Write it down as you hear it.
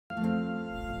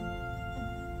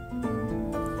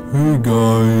Hey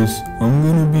guys, I'm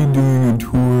gonna be doing a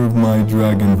tour of my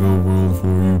DragonVale world for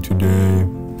you today.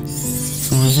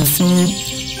 So as you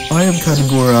see, I have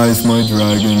categorized my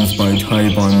dragons by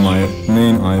type on my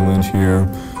main island here,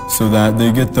 so that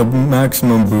they get the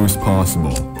maximum boost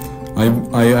possible. I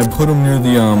put them near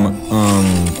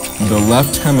the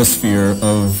left hemisphere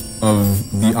of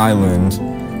the island,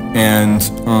 and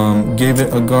gave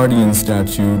it a guardian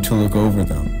statue to look over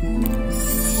them.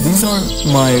 These are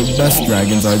my best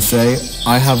dragons, I'd say.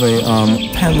 I have a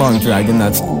Penlong dragon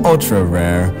that's ultra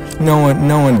rare. No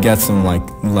one gets them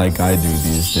like I do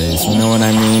these days. You know what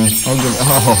I mean?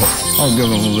 I'll give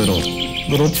them a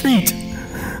little treat.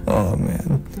 Oh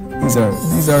man,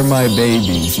 these are my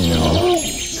babies. You know,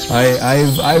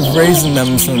 I've raised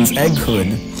them since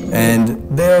egghood, and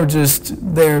they're just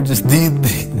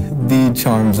the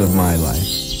charms of my life.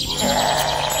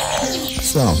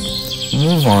 So.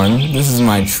 Move on. This is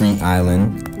my treat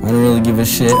island. I don't really give a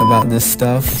shit about this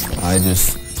stuff. I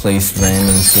just place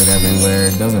random shit everywhere.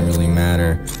 It doesn't really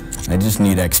matter. I just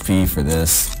need XP for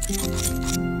this.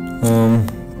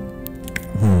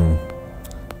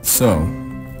 So,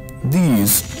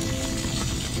 these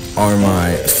are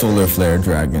my solar flare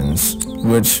dragons,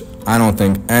 which I don't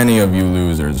think any of you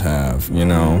losers have, you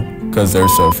know, because they're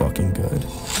so fucking good.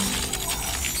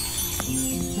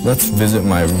 Let's visit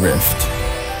my rift.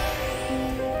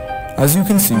 As you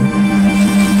can see, I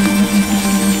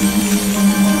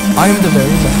am the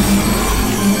very best.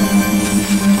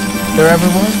 They're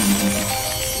everywhere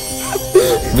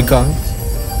because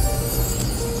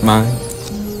my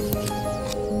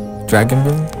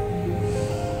DragonVale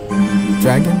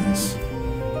dragons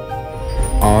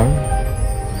are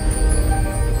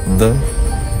the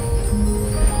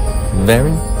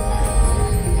very,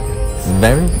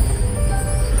 very,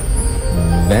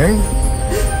 very,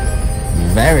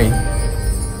 very,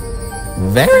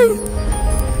 very,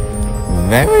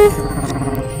 very,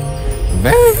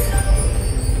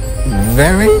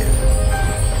 very,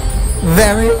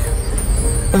 very,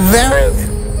 very,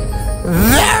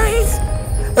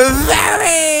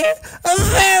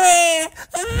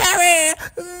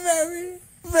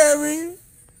 very,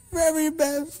 very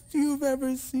best you've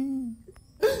ever seen.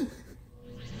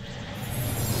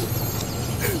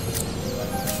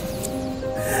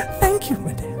 Thank you,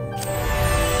 madame.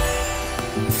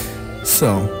 So,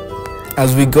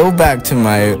 as we go back to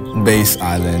my base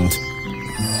island,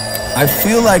 I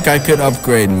feel like I could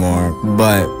upgrade more,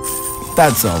 but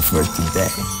that's all for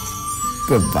today.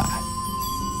 Goodbye.